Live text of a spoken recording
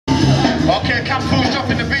Okay, KHANFU's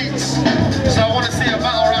dropping the beats. So I want to see a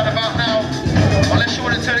battle right about now. Unless you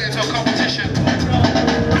want to turn it into a competition.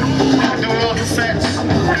 Do loads of sets.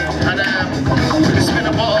 And we can spin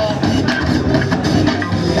a bottle.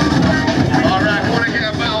 Alright, we want to get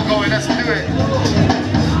a battle going. Let's do it.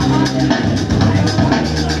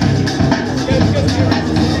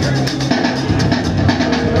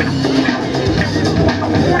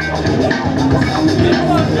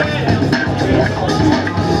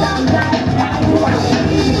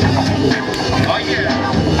 Oh yeah,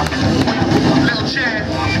 little chair.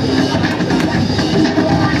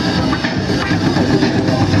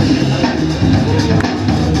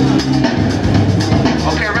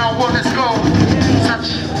 Okay, round one, let's go. Such.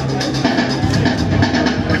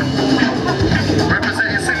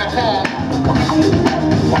 Representing Singapore.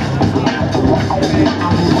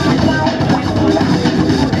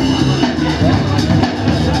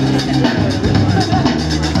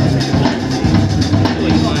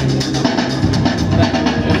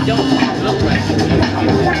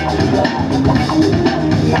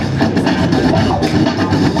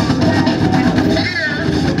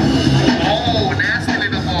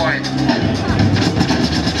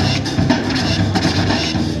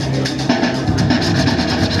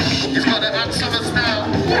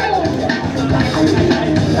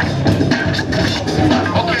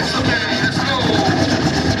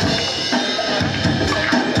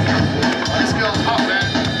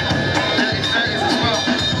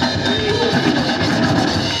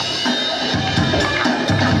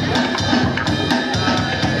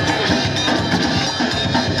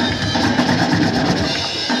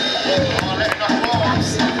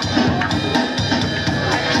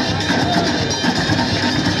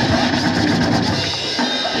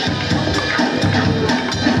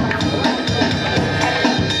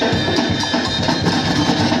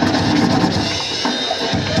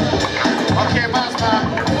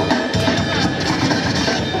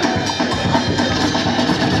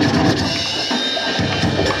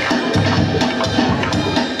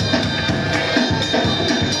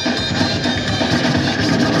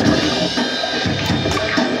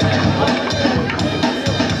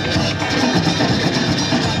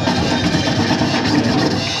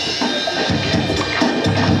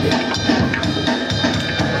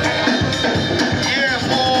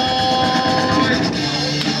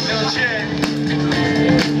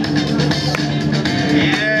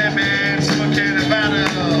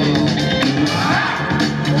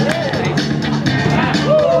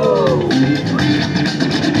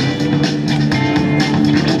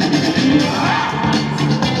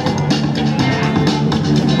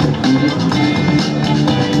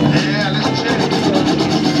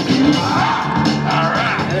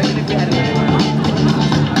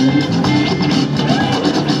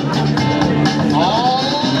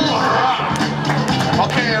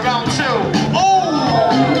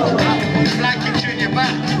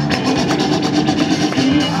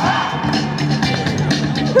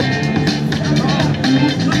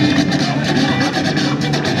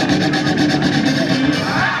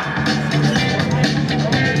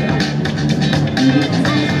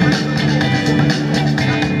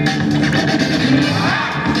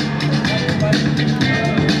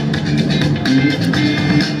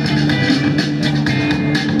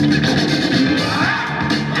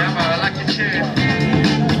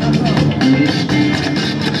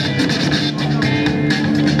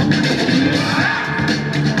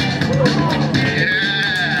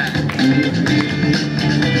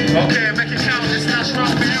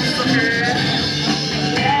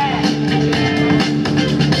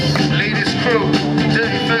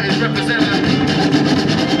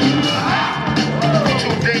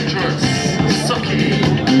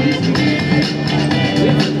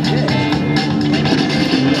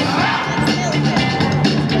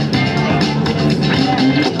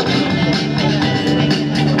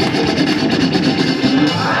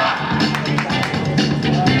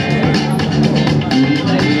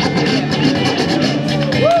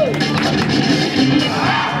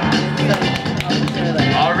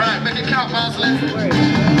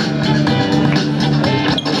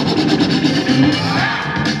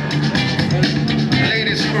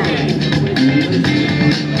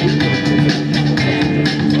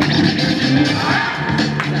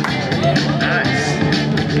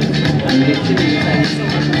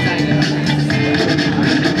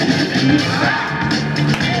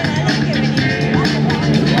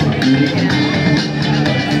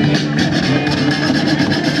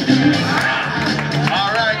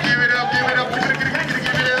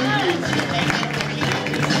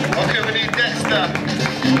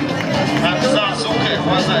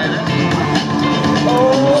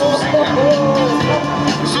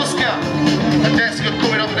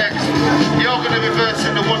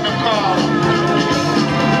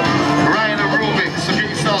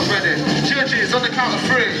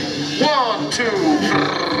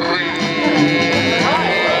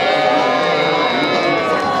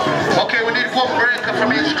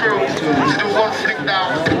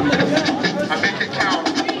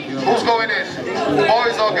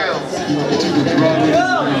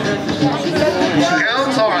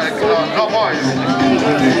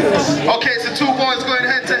 Okay, so two boys going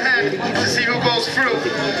head to head to see who goes through.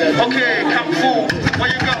 Okay, KHANFU,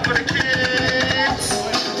 what you got for the kids?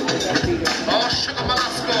 Oh, Sugar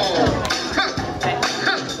Malasco.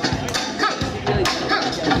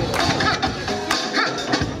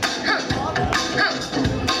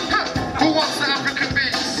 Who wants the African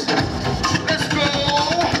beats? Let's go.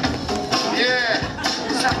 Yeah,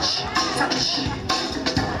 touch.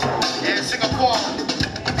 Yeah, Singapore.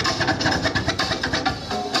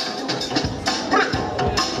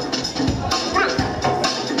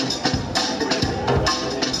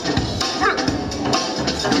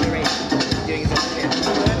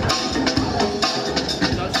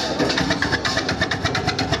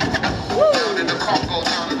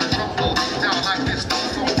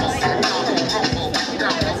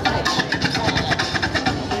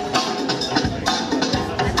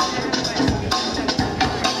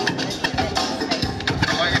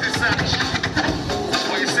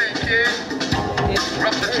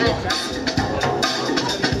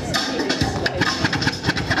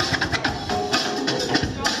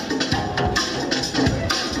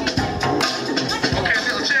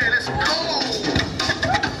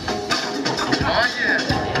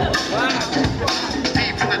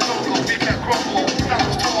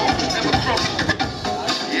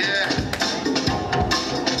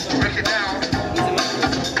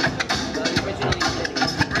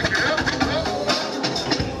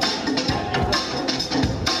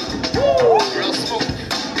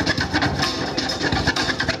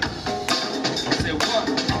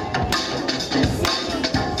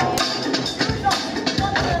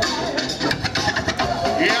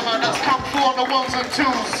 Ones and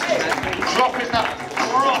twos, dropping that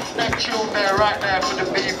rough neck tune there, right there for the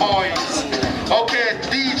B-boys. Okay,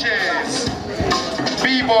 DJs,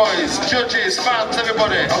 B-boys, judges, fans,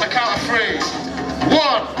 everybody, on the count of 3.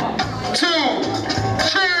 1, 2,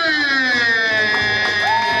 3.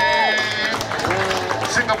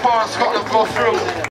 Singapore and Scotland go through.